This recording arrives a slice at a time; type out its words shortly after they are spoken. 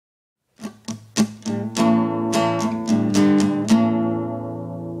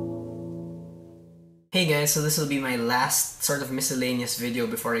Hey guys, so this will be my last sort of miscellaneous video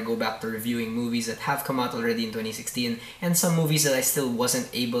before I go back to reviewing movies that have come out already in 2016 and some movies that I still wasn't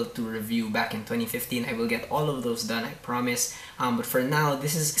able to review back in 2015. I will get all of those done, I promise. But for now,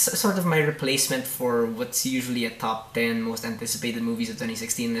 this is sort of my replacement for what's usually a top 10 most anticipated movies of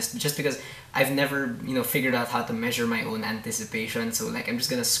 2016 list, just because I've never, figured out how to measure my own anticipation. So like I'm just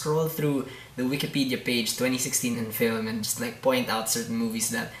gonna scroll through the Wikipedia page 2016 in film and just like point out certain movies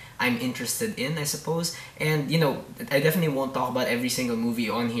that I'm interested in, I suppose. And I definitely won't talk about every single movie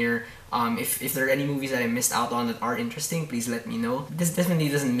on here. If there are any movies that I missed out on that are interesting, please let me know. This definitely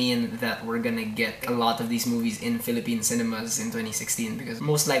doesn't mean that we're gonna get a lot of these movies in Philippine cinemas in 2016 because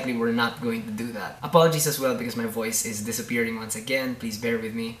most likely we're not going to do that. Apologies as well because my voice is disappearing once again. Please bear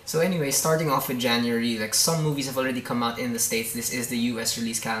with me. So anyway, starting off with January, like some movies have already come out in the States. This is the US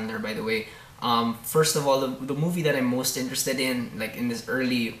release calendar, by the way. First of all, the movie that I'm most interested in, like in this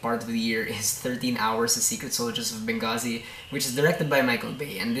early part of the year, is 13 Hours: The Secret Soldiers of Benghazi, which is directed by Michael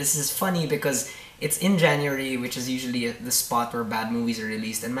Bay. And this is funny because it's in January, which is usually the spot where bad movies are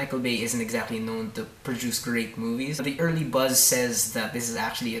released, and Michael Bay isn't exactly known to produce great movies. The early buzz says that this is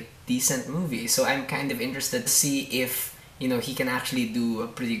actually a decent movie, so I'm kind of interested to see if he can actually do a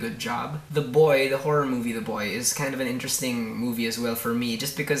pretty good job. The Boy, the horror movie The Boy, is kind of an interesting movie as well for me,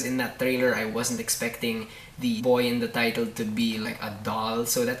 just because in that trailer I wasn't expecting the boy in the title to be like a doll,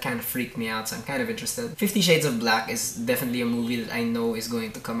 so that kind of freaked me out, so I'm kind of interested. 50 Shades of Black is definitely a movie that I know is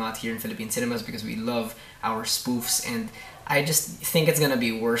going to come out here in Philippine cinemas because we love our spoofs, and I just think it's gonna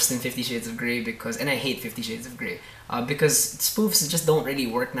be worse than 50 Shades of Grey and I hate 50 Shades of Grey. Because spoofs just don't really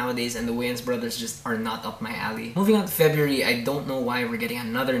work nowadays and the Wayans brothers just are not up my alley. Moving on to February, I don't know why we're getting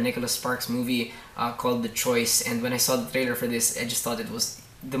another Nicholas Sparks movie called The Choice, and when I saw the trailer for this, I just thought it was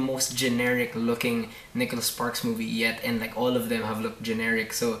the most generic looking Nicholas Sparks movie yet, and like all of them have looked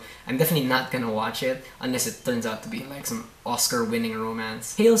generic, so I'm definitely not gonna watch it unless it turns out to be like some Oscar winning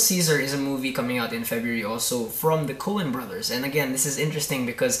romance. Hail Caesar is a movie coming out in February also from the Coen brothers, and again this is interesting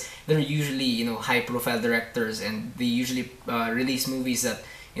because they're usually high profile directors and they usually release movies that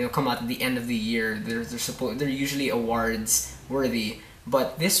come out at the end of the year. They're usually awards worthy.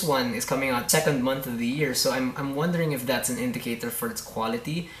 But this one is coming out second month of the year, so I'm wondering if that's an indicator for its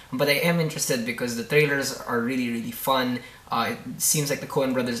quality. But I am interested because the trailers are really fun. It seems like the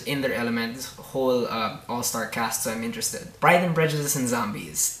Coen brothers in their element, this whole all-star cast, so I'm interested. Pride and Prejudice and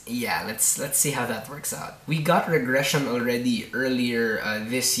Zombies. Yeah, let's see how that works out. We got Regression already earlier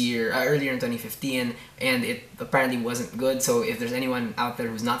this year, earlier in 2015, and it apparently wasn't good, so if there's anyone out there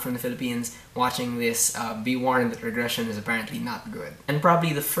who's not from the Philippines watching this, be warned that Regression is apparently not good. And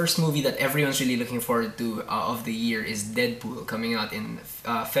probably the first movie that everyone's really looking forward to of the year is Deadpool, coming out in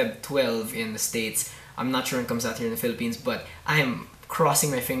Feb 12 in the States. I'm not sure when it comes out here in the Philippines, but I am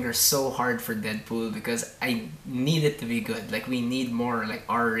crossing my fingers so hard for Deadpool because I need it to be good. Like, we need more like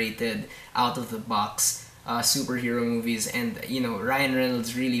R-rated, out-of-the-box superhero movies, and Ryan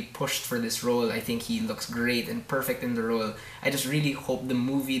Reynolds really pushed for this role. I think he looks great and perfect in the role. I just really hope the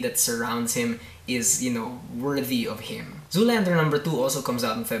movie that surrounds him is worthy of him. Zoolander #2 also comes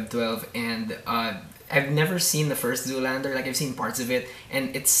out in Feb 12, and I've never seen the first Zoolander. Like, I've seen parts of it,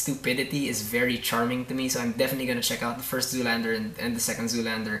 and its stupidity is very charming to me, so I'm definitely gonna check out the first Zoolander and the second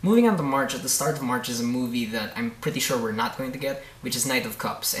Zoolander. Moving on to March, at the start of March is a movie that I'm pretty sure we're not going to get, which is Knight of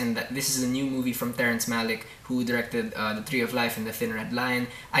Cups, and this is a new movie from Terrence Malick, who directed The Tree of Life and The Thin Red Line.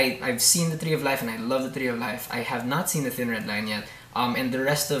 I've seen The Tree of Life, and I love The Tree of Life. I have not seen The Thin Red Line yet, and the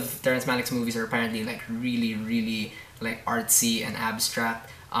rest of Terrence Malick's movies are apparently like really like artsy and abstract.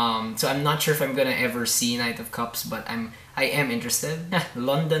 So I'm not sure if I'm gonna ever see Knight of Cups, but I am interested.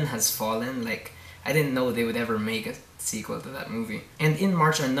 London Has Fallen, like, I didn't know they would ever make a sequel to that movie. And in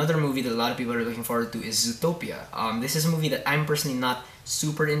March, another movie that a lot of people are looking forward to is Zootopia. This is a movie that I'm personally not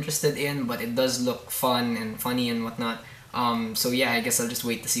super interested in, but it does look fun and funny and whatnot. So yeah, I guess I'll just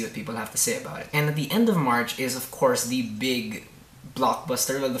wait to see what people have to say about it. And at the end of March is, of course, the big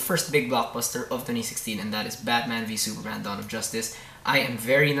blockbuster, well, the first big blockbuster of 2016, and that is Batman v Superman: Dawn of Justice. I am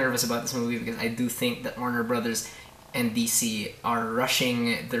very nervous about this movie because I do think that Warner Brothers and DC are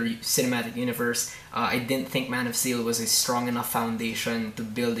rushing their cinematic universe. I didn't think Man of Steel was a strong enough foundation to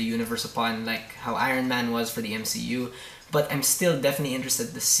build a universe upon, like how Iron Man was for the MCU. But I'm still definitely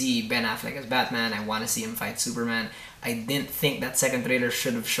interested to see Ben Affleck as Batman. I want to see him fight Superman. I didn't think that second trailer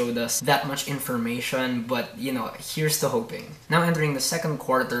should have showed us that much information, but here's to hoping. Now entering the second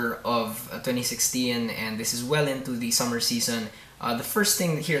quarter of 2016, and this is well into the summer season, the first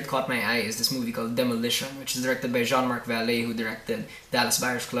thing here that caught my eye is this movie called Demolition, which is directed by Jean-Marc Vallée, who directed Dallas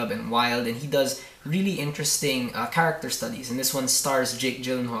Buyers Club and Wild, and he does really interesting character studies. And this one stars Jake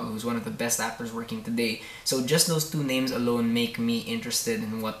Gyllenhaal, who's one of the best actors working today. So just those two names alone make me interested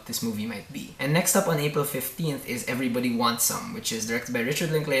in what this movie might be. And next up on April 15th is Everybody Wants Some, which is directed by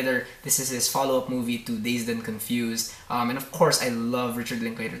Richard Linklater. This is his follow-up movie to Dazed and Confused. And of course, I love Richard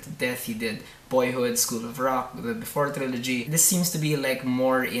Linklater to death. He did Boyhood, School of Rock, the Before trilogy. This seems to be like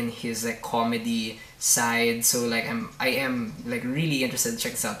more in his like comedy side, so like I am like really interested to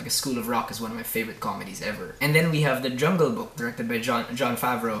check this out because School of Rock is one of my favorite comedies ever. And then we have The Jungle Book, directed by Jon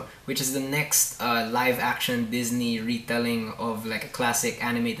Favreau, which is the next live action Disney retelling of like a classic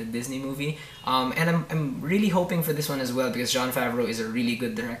animated Disney movie. And I'm really hoping for this one as well because Jon Favreau is a really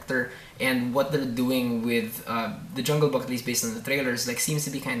good director, and what they're doing with The Jungle Book, at least based on the trailers, like seems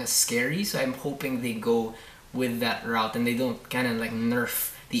to be kind of scary, so I'm hoping they go with that route and they don't kind of like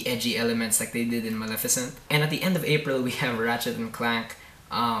nerf the edgy elements like they did in Maleficent. And at the end of April, we have Ratchet and Clank,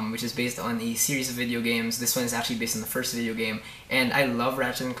 which is based on a series of video games. This one is actually based on the first video game, and I love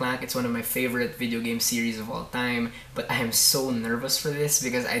Ratchet and Clank. It's one of my favorite video game series of all time, but I am so nervous for this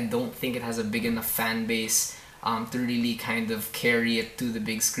because I don't think it has a big enough fan base to really kind of carry it to the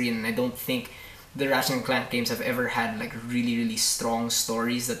big screen, and I don't think the Ratchet and Clank games have ever had like really strong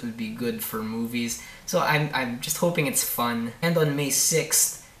stories that would be good for movies. So I'm just hoping it's fun. And on May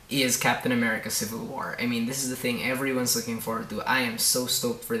 6th is Captain America Civil War. I mean, this is the thing everyone's looking forward to. I am so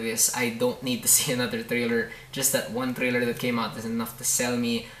stoked for this. I don't need to see another trailer. Just that one trailer that came out is enough to sell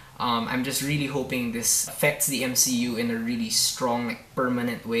me. I'm just really hoping this affects the MCU in a really strong, like,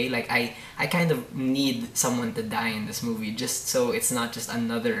 permanent way. Like, I kind of need someone to die in this movie just so it's not just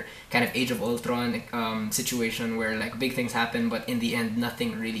another kind of Age of Ultron situation where, like, big things happen but in the end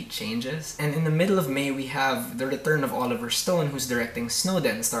nothing really changes. And in the middle of May we have the return of Oliver Stone, who's directing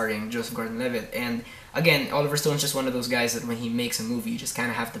Snowden, starring Joseph Gordon-Levitt. And again, Oliver Stone's just one of those guys that when he makes a movie you just kind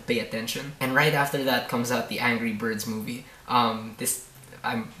of have to pay attention. And right after that comes out the Angry Birds movie.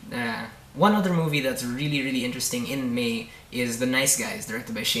 One other movie that's really interesting in May is The Nice Guys,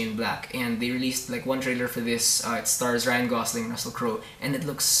 directed by Shane Black, and they released like one trailer for this. It stars Ryan Gosling and Russell Crowe, and it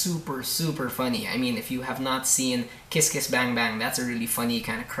looks super funny. I mean, if you have not seen Kiss Kiss Bang Bang, that's a really funny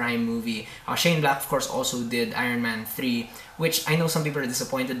kind of crime movie. Shane Black, of course, also did Iron Man 3, which I know some people are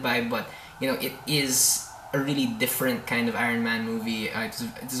disappointed by, but you know, it is a really different kind of Iron Man movie.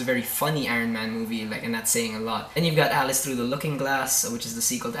 It's a very funny Iron Man movie, like, and that's saying a lot. Then you've got Alice Through the Looking Glass, which is the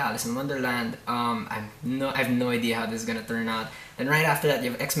sequel to Alice in Wonderland. I have no idea how this is gonna turn out. Then right after that,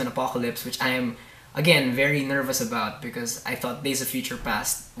 you have X-Men Apocalypse, which I am, again, very nervous about because I thought Days of Future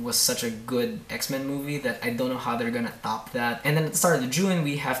Past was such a good X-Men movie that I don't know how they're gonna top that. And then at the start of June,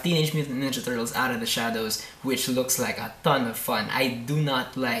 we have Teenage Mutant Ninja Turtles Out of the Shadows, which looks like a ton of fun. I do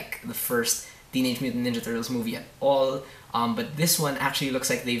not like the first Teenage Mutant Ninja Turtles movie at all, but this one actually looks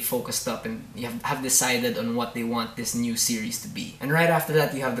like they've focused up and have decided on what they want this new series to be. And right after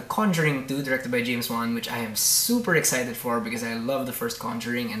that you have The Conjuring 2, directed by James Wan, which I am super excited for because I love the first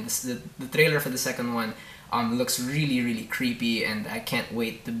Conjuring, and the trailer for the second one looks really creepy, and I can't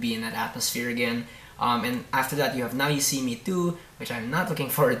wait to be in that atmosphere again. And after that you have Now You See Me 2, which I'm not looking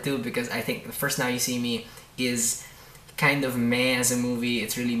forward to because I think the first Now You See Me is kind of meh as a movie.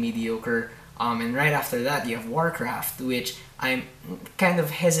 It's really mediocre. And right after that you have Warcraft, which I'm kind of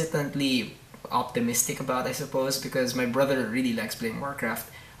hesitantly optimistic about, I suppose, because my brother really likes playing Warcraft.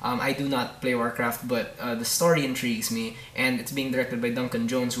 I do not play Warcraft, but the story intrigues me, and it's being directed by Duncan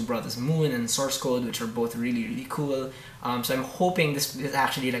Jones, who brought us Moon and Source Code, which are both really cool. So I'm hoping this is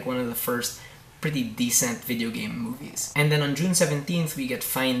actually like one of the first pretty decent video game movies. And then on June 17th we get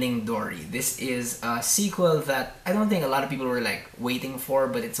Finding Dory. This is a sequel that I don't think a lot of people were like waiting for,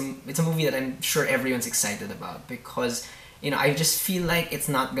 but it's a movie that I'm sure everyone's excited about because, you know, I just feel like it's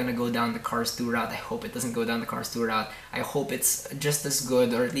not gonna go down the Cars 2 route. I hope it doesn't go down the Cars 2 route. I hope it's just as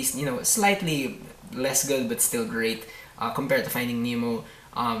good, or at least, you know, slightly less good but still great compared to Finding Nemo.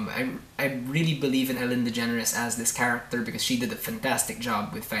 I really believe in Ellen DeGeneres as this character because she did a fantastic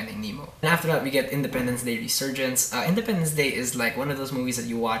job with Finding Nemo. And after that we get Independence Day Resurgence. Independence Day is like one of those movies that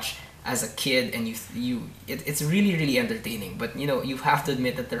you watch as a kid and it's really entertaining, but you know, you have to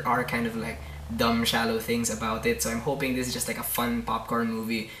admit that there are kind of like dumb, shallow things about it, so I'm hoping this is just like a fun popcorn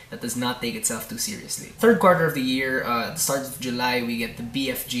movie that does not take itself too seriously. Third quarter of the year, at the start of July, we get The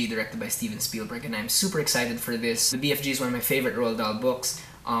BFG, directed by Steven Spielberg, and I'm super excited for this. The BFG is one of my favorite Roald Dahl books.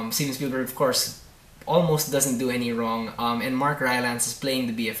 Steven Spielberg, of course, almost doesn't do any wrong, and Mark Rylance is playing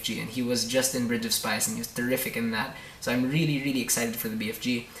the BFG, and he was just in Bridge of Spies, and he was terrific in that, so I'm really excited for the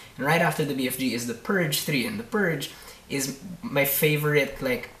BFG. And right after the BFG is The Purge 3, and The Purge is my favorite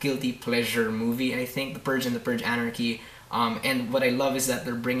like guilty pleasure movie, I think. The Purge and The Purge Anarchy. And what I love is that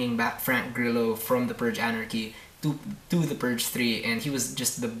they're bringing back Frank Grillo from The Purge Anarchy to The Purge 3, and he was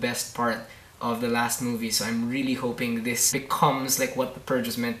just the best part of the last movie. So I'm really hoping this becomes like what The Purge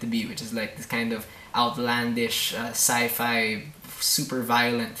was meant to be, which is like this kind of outlandish sci-fi super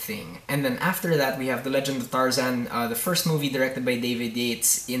violent thing. And then after that we have The Legend of Tarzan, the first movie directed by David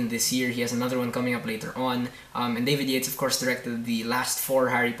Yates in this year. He has another one coming up later on. And David Yates of course directed the last 4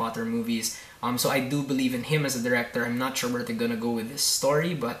 Harry Potter movies. So I do believe in him as a director. I'm not sure where they're gonna go with this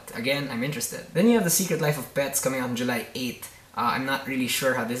story, but again, I'm interested. Then you have The Secret Life of Pets coming out on July 8th. I'm not really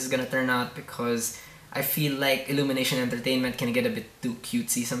sure how this is gonna turn out because I feel like Illumination Entertainment can get a bit too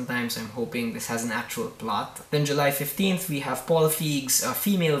cutesy sometimes, so I'm hoping this has an actual plot. Then July 15th, we have Paul Feig's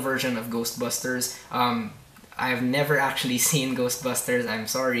female version of Ghostbusters. I've never actually seen Ghostbusters, I'm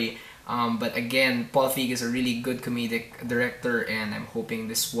sorry. But again, Paul Feig is a really good comedic director, and I'm hoping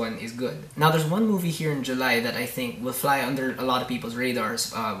this one is good. Now there's one movie here in July that I think will fly under a lot of people's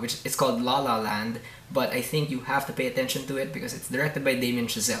radars, which it's called La La Land, but I think you have to pay attention to it because it's directed by Damien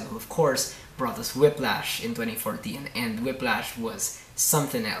Chazelle, who of course brought us Whiplash in 2014, and Whiplash was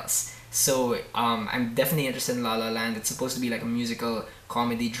something else. So I'm definitely interested in La La Land. It's supposed to be like a musical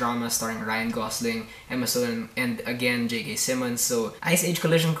comedy drama starring Ryan Gosling, Emma Stone, and again J.K. Simmons. So Ice Age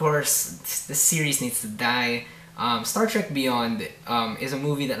Collision Course, this series needs to die. Star Trek Beyond is a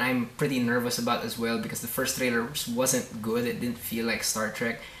movie that I'm pretty nervous about as well because the first trailer just wasn't good. It didn't feel like Star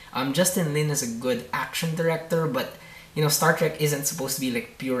Trek. Justin Lin is a good action director, but you know, Star Trek isn't supposed to be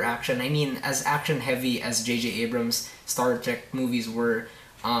like pure action. I mean, as action heavy as J.J. Abrams' Star Trek movies were,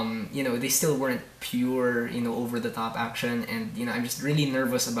 you know, they still weren't pure, you know, over-the-top action, and, you know, I'm just really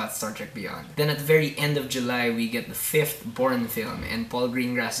nervous about Star Trek Beyond. Then at the very end of July, we get the 5th Bourne film, and Paul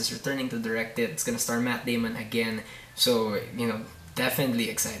Greengrass is returning to direct it. It's gonna star Matt Damon again, so, you know, definitely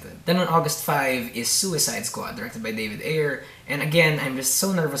excited. Then on August 5 is Suicide Squad, directed by David Ayer, and again, I'm just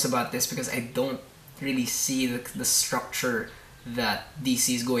so nervous about this because I don't really see the structure that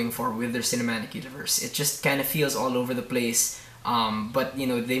DC is going for with their cinematic universe. It just kind of feels all over the place. But you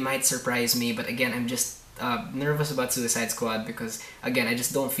know, they might surprise me, but again, I'm just nervous about Suicide Squad because again, I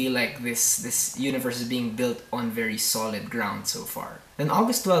just don't feel like this universe is being built on very solid ground so far. Then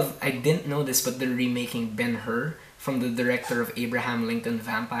August 12th, I didn't know this, but they're remaking Ben-Hur from the director of Abraham Lincoln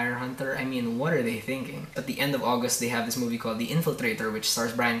Vampire Hunter. I mean, what are they thinking? At the end of August, they have this movie called The Infiltrator, which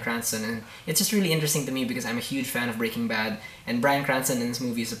stars Bryan Cranston, and it's just really interesting to me because I'm a huge fan of Breaking Bad, and Bryan Cranston in this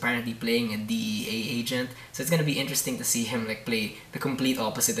movie is apparently playing a DEA agent, so it's gonna be interesting to see him like play the complete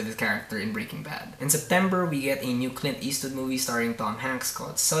opposite of his character in Breaking Bad. In September, we get a new Clint Eastwood movie starring Tom Hanks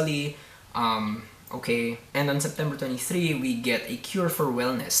called Sully. Okay. And on September 23, we get A Cure for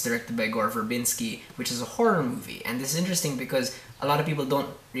Wellness, directed by Gore Verbinski, which is a horror movie. And this is interesting because a lot of people don't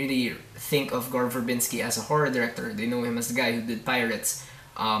really think of Gore Verbinski as a horror director. They know him as the guy who did Pirates.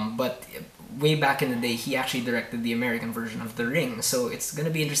 But way back in the day, he actually directed the American version of The Ring, so it's gonna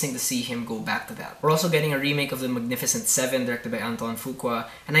be interesting to see him go back to that. We're also getting a remake of The Magnificent Seven, directed by Antoine Fuqua,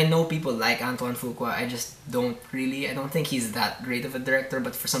 and I know people like Antoine Fuqua, I just don't really. I don't think he's that great of a director,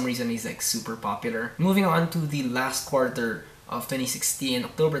 but for some reason he's like super popular. Moving on to the last quarter of 2016,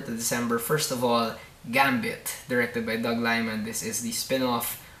 October to December, first of all, Gambit, directed by Doug Liman. This is the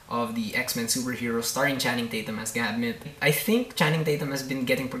spin-off of the X-Men superhero starring Channing Tatum as Gambit. I think Channing Tatum has been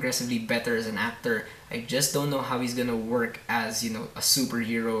getting progressively better as an actor. I just don't know how he's gonna work as, you know, a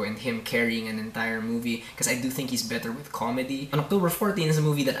superhero and him carrying an entire movie, because I do think he's better with comedy. On October 14 is a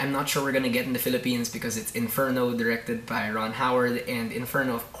movie that I'm not sure we're gonna get in the Philippines because it's Inferno, directed by Ron Howard, and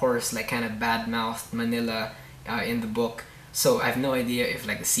Inferno, of course, like kind of bad-mouthed Manila in the book. So I have no idea if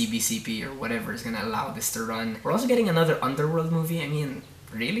like the CBCP or whatever is gonna allow this to run. We're also getting another Underworld movie. I mean,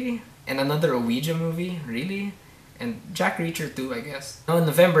 really? And another Ouija movie? Really? And Jack Reacher too, I guess. Now in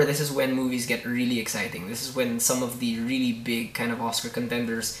November, this is when movies get really exciting. This is when some of the really big kind of Oscar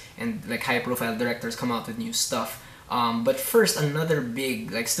contenders and like high-profile directors come out with new stuff. But first, another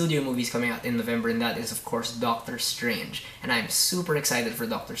big like studio movies coming out in November, and that is of course Doctor Strange. And I'm super excited for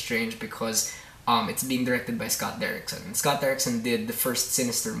Doctor Strange because it's being directed by Scott Derrickson. And Scott Derrickson did the first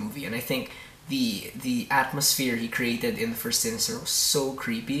Sinister movie, and I think the atmosphere he created in the first Sinister was so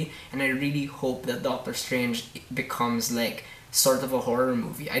creepy, and I really hope that Doctor Strange becomes like sort of a horror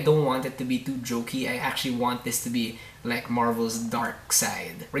movie. I don't want it to be too jokey. I actually want this to be like Marvel's dark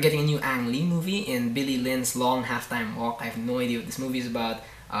side. We're getting a new Ang Lee movie in Billy Lynn's Long Halftime Walk. I have no idea what this movie is about.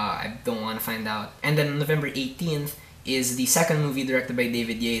 I don't want to find out. And then on November 18th is the second movie directed by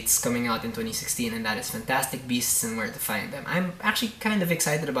David Yates coming out in 2016, and that is Fantastic Beasts and Where to Find Them. I'm actually kind of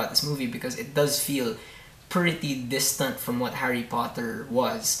excited about this movie because it does feel pretty distant from what Harry Potter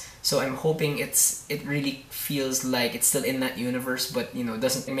was. So I'm hoping it really feels like it's still in that universe, but you know,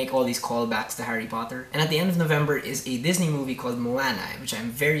 doesn't make all these callbacks to Harry Potter. And at the end of November is a Disney movie called Moana, which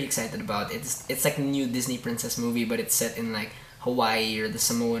I'm very excited about. It's like a new Disney princess movie, but it's set in like Hawaii or the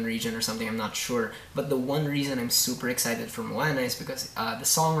Samoan region or something, I'm not sure. But the one reason I'm super excited for Moana is because the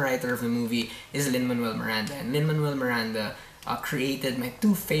songwriter of the movie is Lin-Manuel Miranda. And Lin-Manuel Miranda created my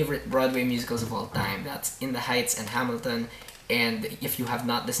two favorite Broadway musicals of all time. That's In the Heights and Hamilton. And if you have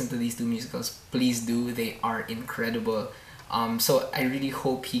not listened to these two musicals, please do. They are incredible. So I really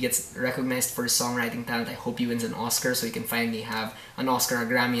hope he gets recognized for his songwriting talent. I hope he wins an Oscar so he can finally have an Oscar, a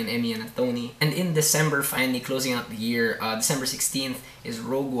Grammy, an Emmy, and a Tony. And in December, finally closing out the year, December 16th is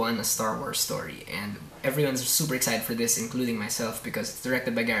Rogue One, a Star Wars story. And everyone's super excited for this, including myself, because it's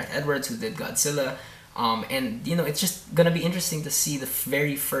directed by Gareth Edwards, who did Godzilla. And you know, it's just gonna be interesting to see the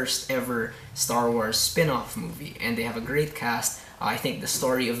very first ever Star Wars spin-off movie, and they have a great cast. I think the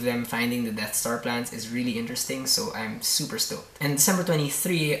story of them finding the Death Star plans is really interesting, so I'm super stoked. And December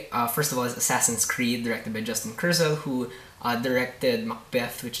 23, first of all, is Assassin's Creed, directed by Justin Kurzel, who directed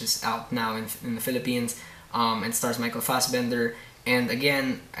Macbeth, which is out now in the Philippines, and stars Michael Fassbender. And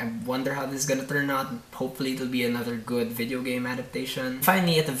again, I wonder how this is gonna turn out. Hopefully it'll be another good video game adaptation.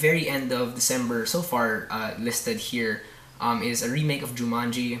 Finally, at the very end of December, so far listed here, is a remake of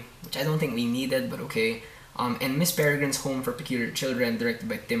Jumanji, which I don't think we needed, but okay. And Miss Peregrine's Home for Peculiar Children, directed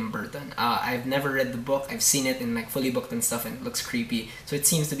by Tim Burton. I've never read the book. I've seen it in like Fully Booked and stuff, and it looks creepy. So it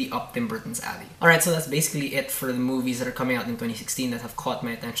seems to be up Tim Burton's alley. Alright, so that's basically it for the movies that are coming out in 2016 that have caught my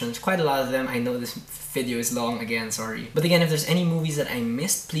attention. There's quite a lot of them. I know this video is long again, sorry. But again, if there's any movies that I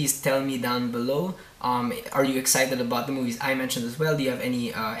missed, please tell me down below. Are you excited about the movies I mentioned as well? Do you have any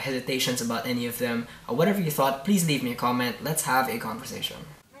hesitations about any of them? Whatever you thought, please leave me a comment. Let's have a conversation.